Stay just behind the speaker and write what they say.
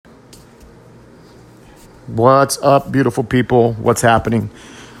What's up, beautiful people? What's happening?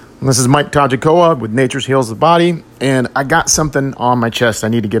 This is Mike Tajakoa with Nature's Heals the Body, and I got something on my chest I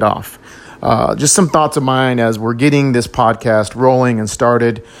need to get off. Just some thoughts of mine as we're getting this podcast rolling and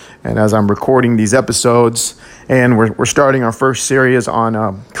started, and as I'm recording these episodes, and we're starting our first series on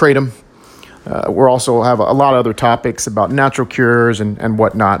Kratom. We'll also have a lot of other topics about natural cures and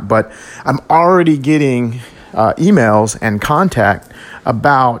whatnot, but I'm already getting emails and contact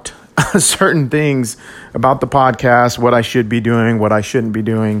about certain things about the podcast, what I should be doing, what I shouldn't be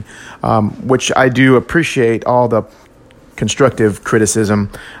doing, which I do appreciate all the constructive criticism.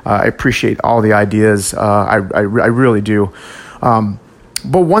 I appreciate all the ideas. I really do. But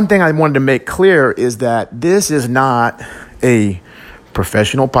one thing I wanted to make clear is that this is not a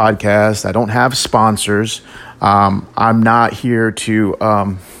professional podcast. I don't have sponsors. I'm not here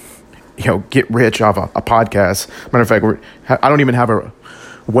to get rich off a podcast. Matter of fact, I don't even have a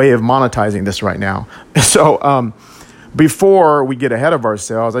way of monetizing this right now. So before we get ahead of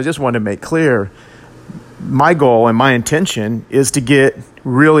ourselves, I just want to make clear my goal and my intention is to get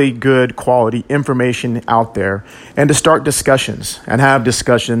really good quality information out there and to start discussions and have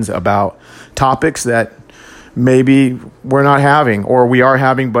discussions about topics that maybe we're not having or we are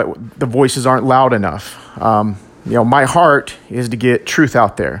having, but the voices aren't loud enough. My heart is to get truth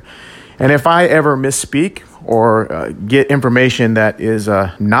out there. And if I ever misspeak or get information that is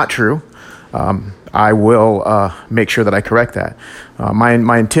not true, I will make sure that I correct that.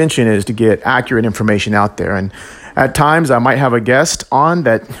 My intention is to get accurate information out there. And at times I might have a guest on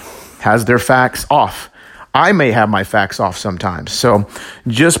that has their facts off. I may have my facts off sometimes. So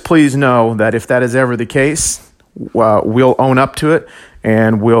just please know that if that is ever the case, we'll own up to it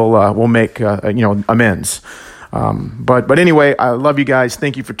and we'll make amends. But anyway, I love you guys.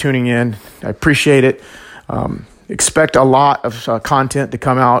 Thank you for tuning in. I appreciate it. Expect a lot of content to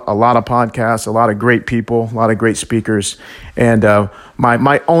come out, a lot of podcasts, a lot of great people, a lot of great speakers. And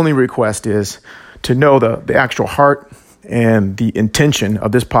my only request is to know the actual heart and the intention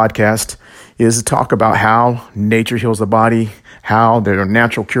of this podcast is to talk about how nature heals the body, how there are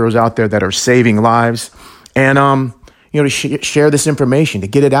natural cures out there that are saving lives, and to share this information, to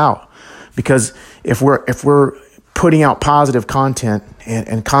get it out. Because if we're putting out positive content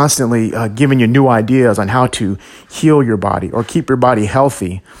and constantly giving you new ideas on how to heal your body or keep your body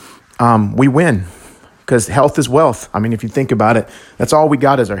healthy, we win, because health is wealth. I mean, if you think about it, that's all we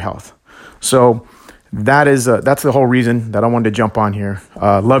got is our health. So that's the whole reason that I wanted to jump on here.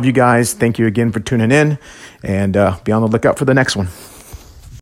 Love you guys. Thank you again for tuning in, and be on the lookout for the next one.